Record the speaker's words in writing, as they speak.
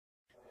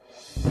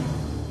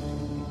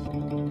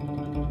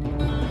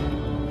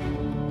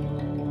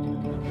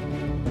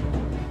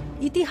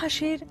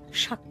ইতিহাসের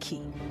সাক্ষী।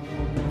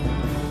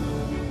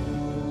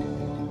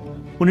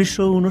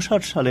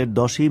 1959 সালের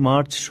 10ই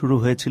মার্চ শুরু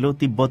হয়েছিল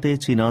তিব্বতে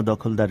চীনা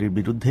দখলদারির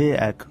বিরুদ্ধে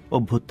এক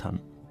অভ্যুত্থান।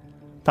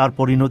 তার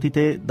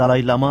পরিণতিতে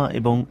দালাই লামা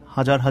এবং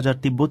হাজার হাজার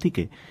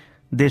তিব্বতীকে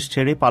দেশ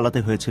ছেড়ে পালাতে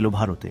হয়েছিল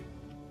ভারতে।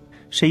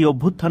 সেই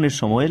অভ্যুত্থানের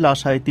সময়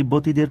লাসায়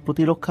তিব্বতীদের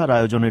প্রতিরক্ষার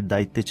আয়োজনের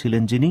দায়িত্বে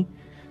ছিলেন যিনি,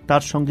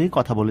 তার সঙ্গে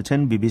কথা বলেছেন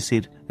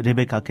বিবিসির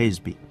রেবেকা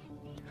কেইসবি।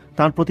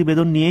 তাঁর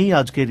প্রতিবেদন নিয়েই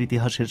আজকের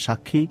ইতিহাসের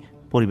সাক্ষী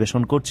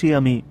পরিবেশন করছি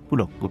আমি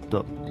Pulak Gupta.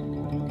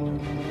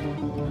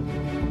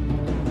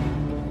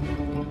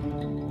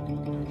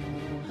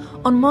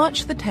 On March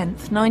the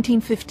 10th,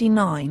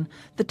 1959,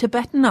 the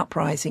Tibetan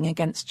uprising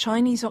against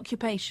Chinese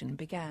occupation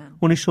began.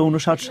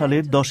 1959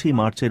 সালের 10ই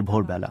মার্চের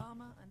ভোরবেলা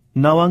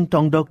নাওয়াং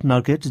টংডক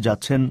নার্গেট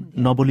যাচ্ছেন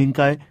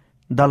নবলিঙ্কায়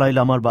দালাই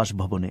লামার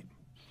বাসভবনে।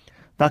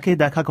 তাকে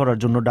দেখা করার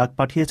জন্য ডাক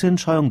পাঠিয়েছেন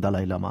স্বয়ং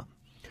দালাই লামা।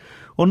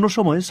 অন্য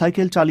সময়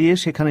সাইকেল চালিয়ে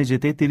সেখানে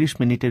যেতে 30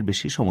 মিনিটের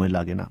বেশি সময়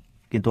লাগে না,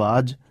 কিন্তু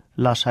আজ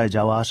লাসায়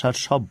যাওয়া আসার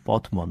সব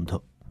পথ বন্ধ।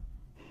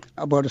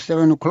 About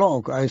 7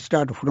 o'clock I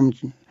start from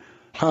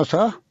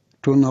Lhasa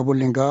to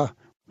Nobulinga.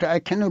 I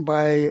cannot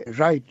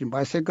ride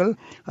bicycle.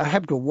 I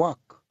have to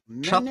walk.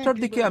 7টার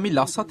দিকে আমি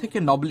লাসা থেকে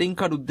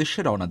নবলিঙ্কার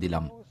উদ্দেশ্যে রওনা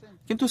দিলাম,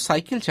 কিন্তু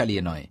সাইকেল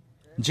চালিয়ে নয়,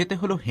 যেতে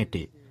হলো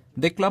হেঁটে।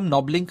 দেখলাম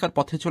নবলিঙ্কার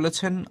পথে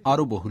চলেছেন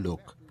আরো বহু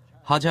লোক,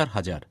 হাজার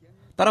হাজার।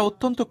 তারা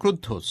অত্যন্ত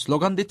ক্রুদ্ধ,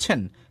 স্লোগান দিচ্ছেন,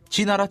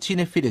 চীনারা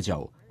চীনে ফিরে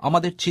যাও,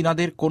 আমাদের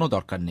চীনাদের কোনো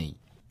দরকার নেই।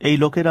 এই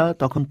লোকেরা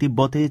তখন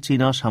তিব্বতে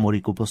চীনা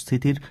সামরিক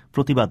উপস্থিতির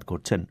প্রতিবাদ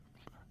করছেন।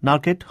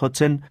 নার্গেট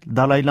হচ্ছেন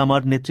দালাই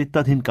লামার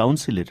নেতৃত্বাধীন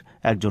কাউন্সিলের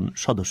একজন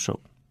সদস্য।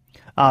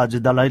 আজ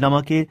দালাই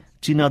লামাকে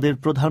চীনাদের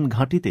প্রধান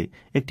ঘাঁটিতে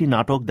একটি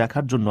নাটক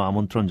দেখার জন্য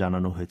আমন্ত্রণ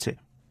জানানো হয়েছে,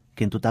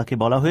 কিন্তু তাকে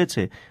বলা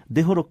হয়েছে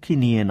দেহরক্ষী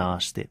নিয়ে না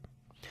আসতে।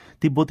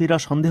 তিব্বতীরা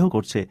সন্দেহ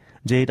করছে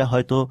যে এটা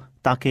হয়তো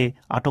তাকে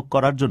আটক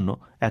করার জন্য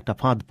একটা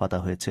ফাঁদ পাতা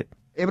হয়েছে।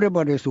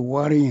 Everybody is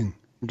worrying.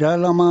 Dalai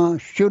Lama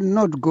should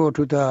not go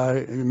to the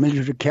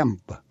military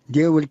camp.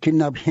 They will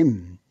kidnap him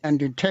and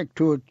take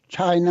to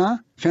China.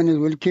 Chinese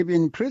will keep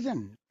in prison.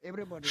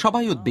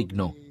 সবাই উদ্বিগ্ন।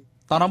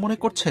 তারা মনে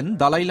করছেন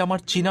দালাই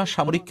লামার চীনা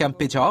সামরিক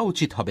ক্যাম্পে যাওয়া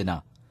উচিত হবে না।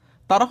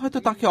 তারা হয়তো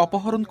তাকে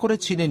অপহরণ করে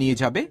চীনে নিয়ে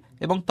যাবে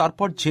এবং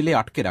তারপর জেলে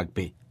আটকে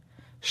রাখবে।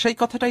 সেই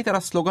কথাটাই তারা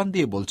স্লোগান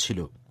দিয়ে বলছিল,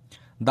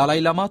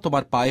 দালাই লামা,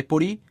 তোমার পায়ে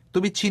পড়ি,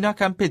 তুমি চীনা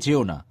ক্যাম্পে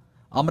যেও না,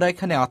 আমরা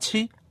এখানে আছি,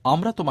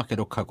 আমরা তোমাকে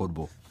রক্ষা করব।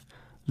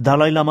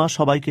 দালাই লামা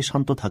সবাইকে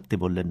শান্ত থাকতে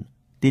বললেন।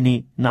 তিনি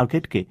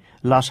নার্গেটকে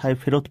লাসায়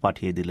ফেরত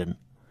পাঠিয়ে দিলেন।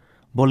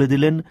 বলে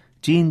দিলেন,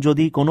 চীন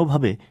যদি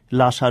কোনোভাবে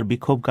লাসার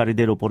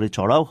বিক্ষোভকারীদের ওপরে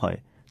চড়াও হয়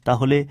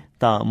তাহলে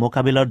তা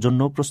মোকাবিলার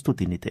জন্য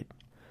প্রস্তুতি নিতে।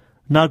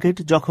 নার্গেট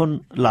যখন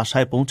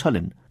লাসায়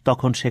পৌঁছালেন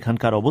তখন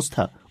সেখানকার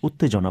অবস্থা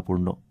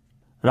উত্তেজনাপূর্ণ।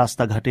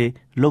 রাস্তাঘাটে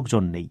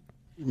লোকজন নেই।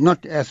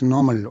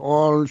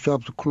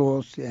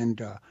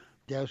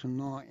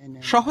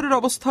 শহরের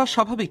অবস্থা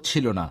স্বাভাবিক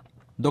ছিল না,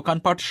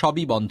 দোকানপাট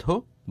সবই বন্ধ,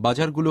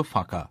 বাজারগুলো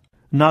ফাঁকা।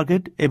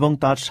 নার্গেট এবং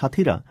তার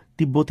সাথীরা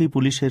তিব্বতী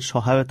পুলিশের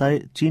সহায়তায়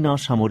চীনা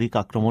সামরিক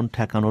আক্রমণ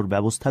ঠেকানোর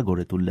ব্যবস্থা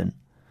গড়ে তুললেন।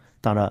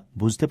 তারা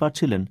বুঝতে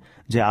পারছিলেন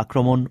যে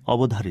আক্রমণ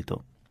অবধারিত।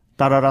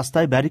 তারা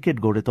রাস্তায় ব্যারিকেড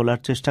গড়ে তোলার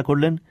চেষ্টা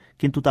করলেন,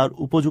 কিন্তু তার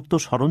উপযুক্ত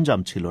সরঞ্জাম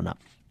ছিল না।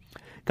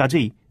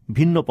 কাজেই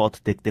ভিন্ন পথ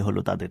দেখতে হল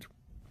তাদের।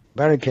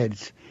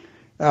 Barricades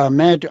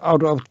made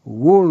out of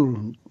wool,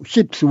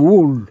 sheep's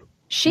wool.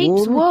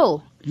 Sheep's wool?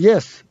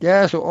 Yes,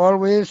 there's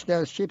always the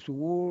sheep's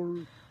wool.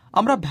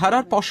 আমরা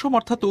ভেড়ার পশম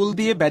অর্থাৎ উল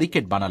দিয়ে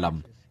ব্যারিকেড বানালাম।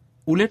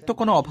 উলের তো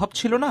কোনো অভাব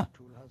ছিল না।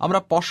 আমরা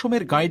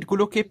পশমের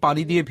গাইডগুলোকে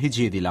পানি দিয়ে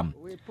ভিজিয়ে দিলাম।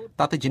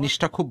 তাতে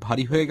জিনিসটা খুব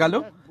ভারী হয়ে গেল,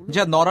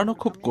 যা নড়ানো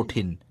খুব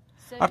কঠিন,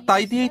 আর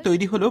তাই দিয়েই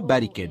তৈরি হলো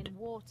ব্যারিকেড।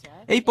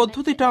 এই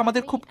পদ্ধতিটা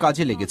আমাদের খুব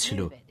কাজে লেগেছিল।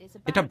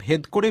 এটা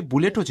ভেদ করে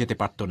বুলেটও যেতে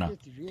পারত না।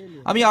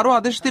 আমি আরো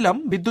আদেশ দিলাম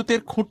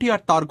বিদ্যুতের খুঁটি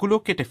আর তারগুলো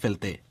কেটে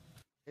ফেলতে।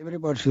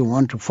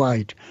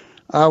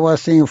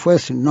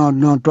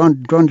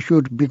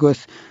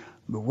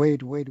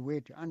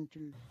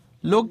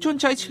 লোকজন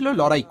চাইছিল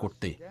লড়াই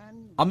করতে।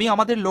 আমি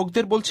আমাদের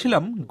লোকদের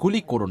বলছিলাম,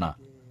 গুলি করো না,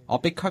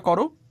 অপেক্ষা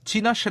করো,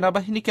 চীনা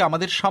সেনাবাহিনীকে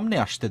আমাদের সামনে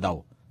আসতে দাও,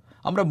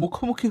 আমরা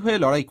মুখোমুখি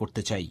হয়ে লড়াই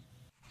করতে চাই।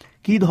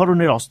 কি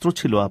ধরনের অস্ত্র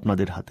ছিল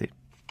আপনাদের হাতে?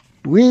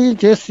 We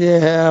just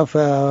have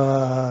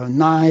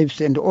knives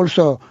and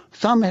also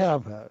some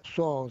have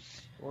swords.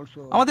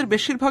 আমাদের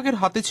বেশিরভাগের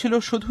হাতে ছিল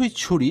শুধুই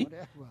ছুরি,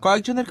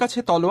 কয়েকজনের কাছে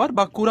তলোয়ার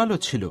বা কুড়ালও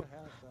ছিল,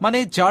 মানে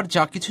যার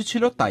যা কিছু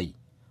ছিল তাই।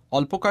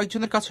 অল্প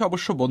কয়েকজনের কাছে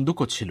অবশ্য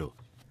বন্দুকও ছিল।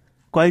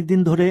 কয়েকদিন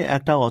ধরে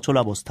একটা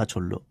অচলাবস্থা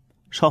চলল।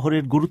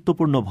 শহরের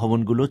গুরুত্বপূর্ণ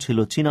ভবনগুলো ছিল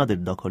চীনাদের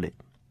দখলে,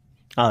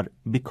 আর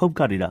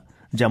বিক্ষোভকারীরা,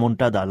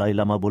 যেমনটা দালাই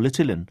লামা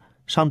বলেছিলেন,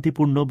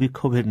 শান্তিপূর্ণ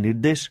বিক্ষোভের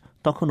নির্দেশ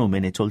তখনও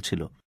মেনে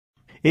চলছিল।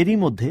 এরই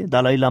মধ্যে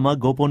দালাই লামা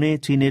গোপনে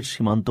চীনের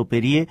সীমান্ত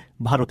পেরিয়ে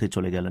ভারতে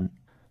চলে গেলেন।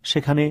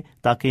 সেখানে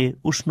তাকে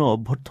উষ্ণ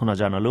অভ্যর্থনা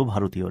জানাল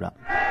ভারতীয়রা।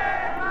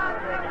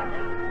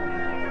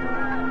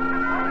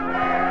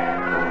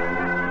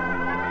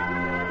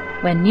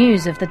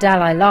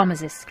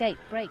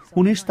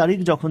 19 তারিখ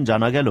যখন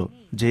জানা গেল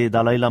যে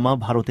দালাই লামা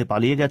ভারতে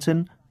পালিয়ে গেছেন,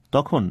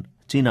 তখন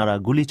চীনারা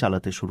গুলি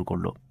চালাতে শুরু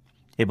করল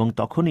এবং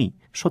তখনই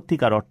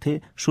সত্যিকার অর্থে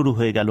শুরু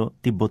হয়ে গেল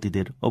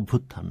তিব্বতীদের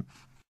অভ্যুত্থান।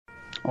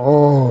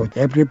 Oh,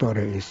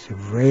 everybody is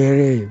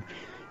very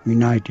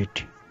united.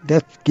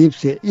 That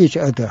gives each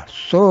other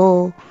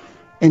so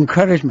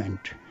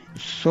encouragement,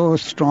 so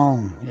strong,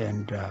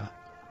 and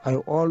I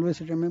always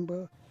remember.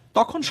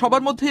 তখন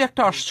সবার মধ্যে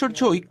একটা আশ্চর্য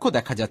ঐক্য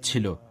দেখা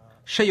যাচ্ছিল।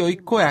 সেই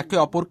ঐক্য একে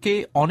অপরকে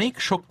অনেক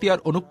শক্তি আর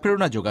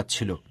অনুপ্রেরণা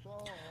যোগাচ্ছিল।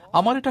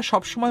 আমার এটা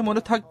সবসময়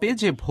মনে থাকবে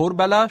যে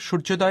ভোরবেলা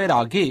সূর্যোদয়ের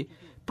আগে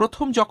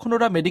প্রথম যখন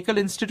ওরা মেডিকেল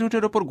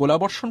ইনস্টিটিউটের ওপর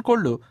গোলাবর্ষণ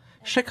করল,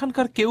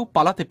 সেখানকার কেউ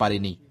পালাতে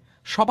পারেনি,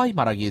 সবাই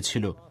মারা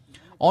গিয়েছিল।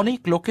 অনেক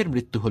লোকের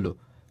মৃত্যু হলো,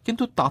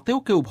 কিন্তু তাতেও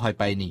কেউ ভয়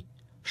পায়নি,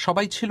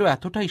 সবাই ছিল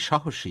এতটাই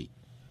সাহসী।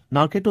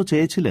 নার্কেটও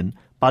চেয়েছিলেন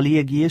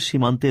পালিয়ে গিয়ে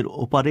সীমান্তের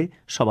ওপারে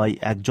সবাই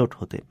একজোট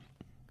হতে।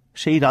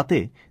 সেই রাতে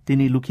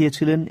তিনি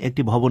লুকিয়েছিলেন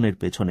একটি ভবনের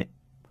পেছনে।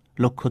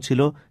 লক্ষ্য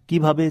ছিল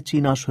কিভাবে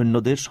চীনা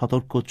সৈন্যদের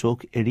সতর্ক চোখ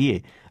এড়িয়ে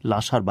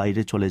লাসার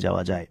বাইরে চলে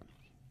যাওয়া যায়।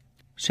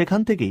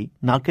 সেখান থেকেই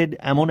নার্কেট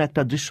এমন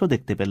একটা দৃশ্য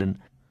দেখতে পেলেন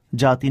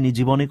যা তিনি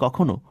জীবনে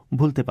কখনো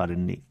ভুলতে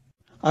পারেননি।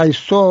 I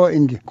saw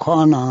in the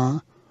corner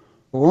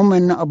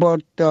women,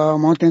 about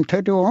more than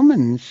 30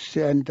 women,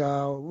 and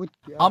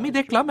আমি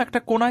দেখলাম একটা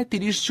কোনায়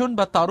 30 জন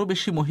বা তারও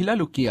বেশি মহিলা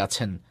লুকিয়ে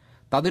আছেন,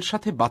 তাদের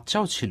সাথে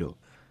বাচ্চাও ছিল।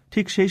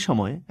 ঠিক সেই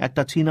সময়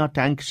একটা চীনা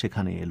ট্যাঙ্ক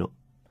সেখানে এলো।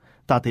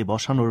 তাতে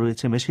বসানো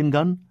রয়েছে মেশিন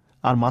গান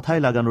আর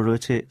মাথায় লাগানো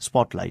রয়েছে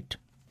spotlight.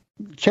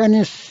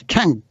 Chinese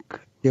tank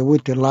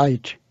with the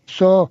light.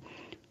 So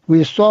we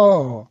saw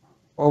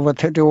over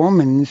 30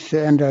 women,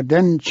 and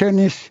then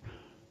Chinese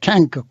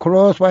tank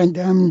close by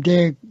them.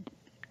 They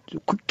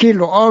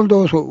killed all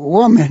those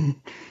women.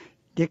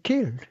 They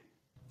killed.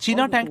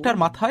 চীনা ট্যাঙ্কটার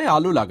মাথায়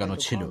আলো লাগানো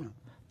ছিল,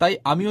 তাই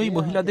আমি ওই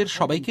মহিলাদের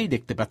সবাইকেই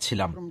দেখতে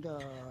পাচ্ছিলাম।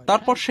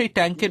 তারপর সেই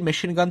ট্যাঙ্কের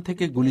মেশিনগান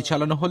থেকে গুলি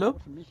চালানো হলো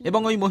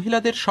এবং ওই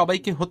মহিলাদের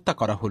সবাইকে হত্যা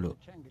করা হলো,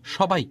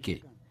 সবাইকে।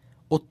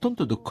 অত্যন্ত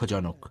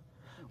দুঃখজনক।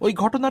 ওই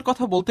ঘটনার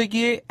কথা বলতে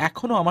গিয়ে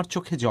এখনো আমার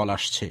চোখে জল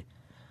আসছে।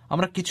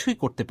 আমরা কিছুই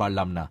করতে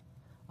পারলাম না,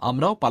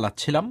 আমরাও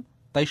পালাচ্ছিলাম,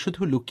 তাই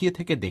শুধু লুকিয়ে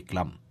থেকে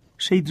দেখলাম।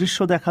 সেই দৃশ্য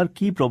দেখার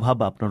কি প্রভাব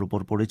আপনার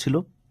উপর পড়েছিল,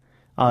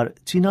 আর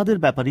চীনাদের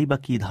ব্যাপারেই বা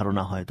কি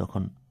ধারণা হয়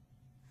তখন?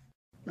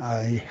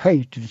 I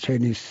hate the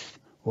Chinese.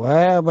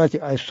 Wherever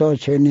I saw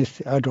Chinese,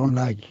 I don't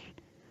like.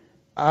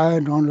 I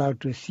don't like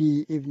to see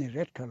even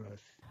red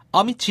colors.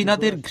 আমি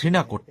চীনাদের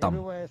ঘৃণা করতাম।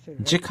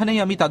 যেখানেই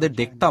আমি তাদের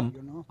দেখতাম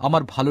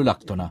আমার ভালো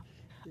লাগতো না।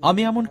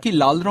 আমি এমনকি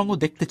লাল রঙও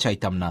দেখতে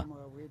চাইতাম না,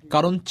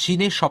 কারণ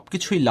চীনে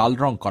সবকিছুই লাল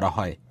রং করা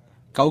হয়।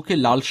 কাউকে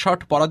লাল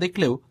শার্ট পরা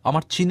দেখলেও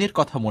আমার চীনের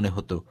কথা মনে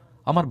হতো,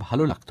 আমার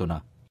ভালো লাগতো না।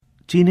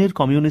 চীনের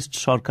কমিউনিস্ট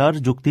সরকার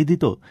যুক্তি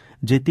দিত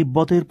যে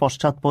তিব্বতের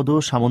পশ্চাৎপদ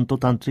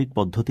সামন্ততান্ত্রিক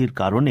পদ্ধতির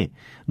কারণে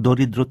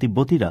দরিদ্র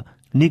তিব্বতীরা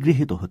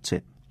নিগৃহীত হচ্ছে,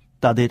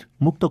 তাদের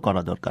মুক্ত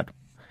করা দরকার।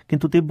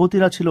 কিন্তু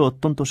তিব্বতীরা ছিল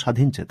অত্যন্ত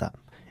স্বাধীনচেতা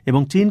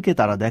এবং চীনকে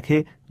তারা দেখে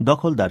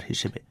দখলদার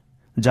হিসেবে,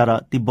 যারা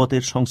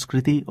তিব্বতের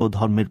সংস্কৃতি ও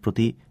ধর্মের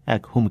প্রতি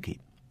এক হুমকি।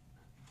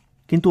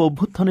 কিন্তু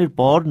অভ্যুত্থানের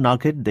পর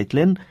নার্কেট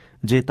দেখলেন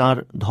যে তার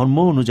ধর্ম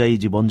অনুযায়ী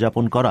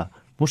জীবনযাপন করা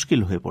মুশকিল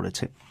হয়ে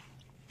পড়েছে।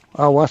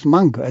 I was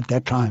monk at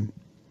that time.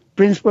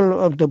 Principle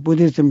of the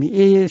Buddhism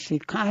is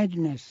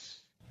kindness.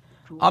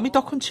 আমি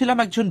তখন ছিলাম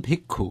একজন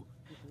ভিক্ষু।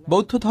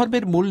 বৌদ্ধ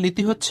ধর্মের মূল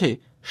নীতি হচ্ছে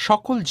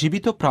সকল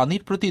জীবিত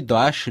প্রাণীর প্রতি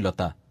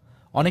দয়াশীলতা,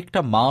 অনেকটা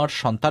মার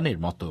সন্তানের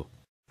মতো।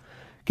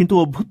 কিন্তু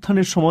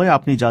অভ্যুত্থানের সময়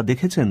আপনি যা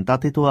দেখেছেন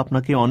তাতে তো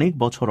আপনাকে অনেক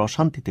বছর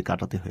অশান্তিতে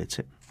কাটাতে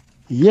হয়েছে।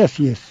 Yes,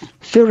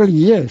 several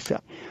years.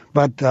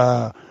 But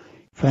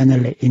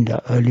finally in the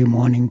early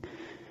morning,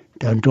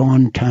 the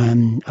dawn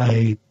time, I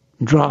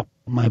dropped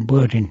my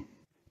burden.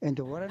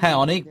 হ্যাঁ,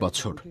 অনেক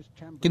বছর।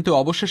 কিন্তু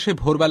অবশেষে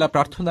ভোরবেলা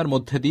প্রার্থনার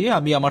মধ্যে দিয়ে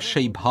আমি আমার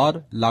সেই ভার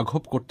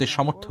লাঘব করতে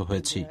সমর্থ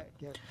হয়েছি।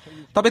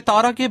 তবে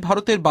তার আগে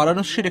ভারতের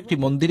বারাণসীর একটি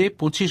মন্দিরে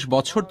 25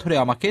 বছর ধরে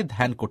আমাকে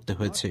ধ্যান করতে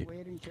হয়েছে।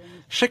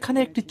 সেখানে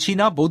একটি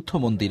চীনা বৌদ্ধ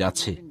মন্দির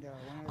আছে।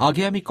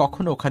 আগে আমি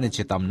কখনো ওখানে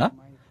যেতাম না।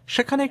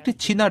 সেখানে একটি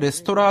চীনা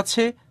রেস্তোরাঁ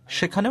আছে,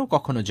 সেখানেও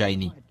কখনো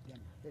যাইনি।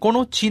 কোনো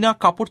চীনা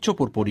কাপড়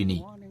চোপড় পরিনি।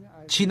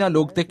 চীনা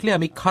লোক দেখলে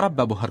আমি খারাপ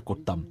ব্যবহার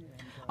করতাম।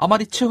 আমার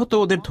ইচ্ছে হতো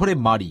ওদের ধরে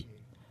মারি।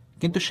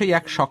 কিন্তু সেই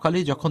এক সকালে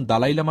যখন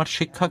দালাই লামার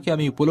শিক্ষাকে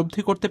আমি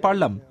উপলব্ধি করতে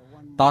পারলাম,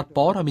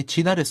 তারপর আমি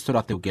চীনা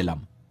রেস্তোরাঁতেও গেলাম।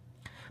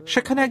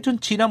 সেখানে একজন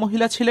চীনা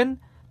মহিলা ছিলেন,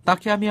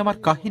 তাকে আমি আমার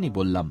কাহিনী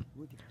বললাম।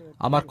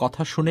 আমার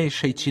কথা শুনে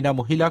সেই চীনা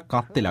মহিলা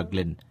কাঁদতে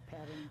লাগলেন।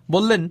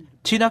 বললেন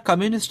চীনা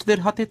কমিউনিস্টদের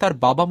হাতে তার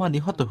বাবা মা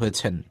নিহত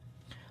হয়েছেন।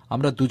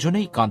 আমরা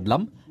দুজনেই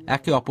কাঁদলাম,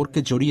 একে অপরকে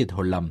জড়িয়ে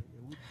ধরলাম।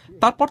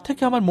 তারপর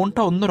থেকে আমার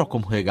মনটা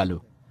অন্যরকম হয়ে গেল।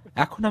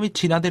 এখন আমি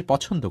চীনাদের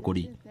পছন্দ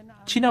করি,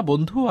 চীনা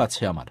বন্ধুও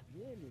আছে আমার।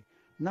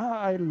 Now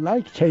I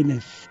like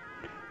Chinese.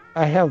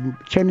 I have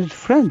Chinese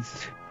friends.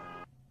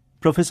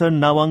 Professor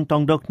নাওয়াং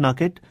টংডক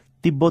naked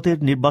তিব্বতের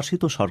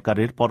নির্বাসিত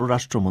সরকারের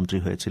পররাষ্ট্রমন্ত্রী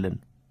হয়েছিলেন।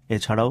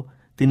 এছাড়াও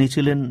তিনি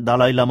ছিলেন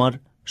দালাই লামার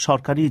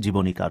সরকারি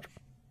জীবনীকার।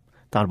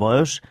 তার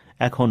বয়স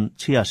এখন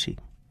 86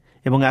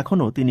 এবং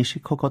এখনও তিনি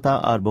শিক্ষকতা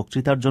আর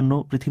বক্তৃতার জন্য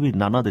পৃথিবীর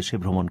নানা দেশে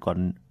ভ্রমণ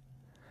করেন।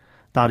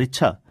 তার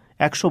ইচ্ছা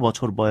 100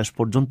 বছর বয়স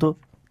পর্যন্ত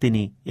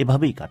তিনি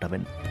এভাবেই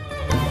কাটাবেন।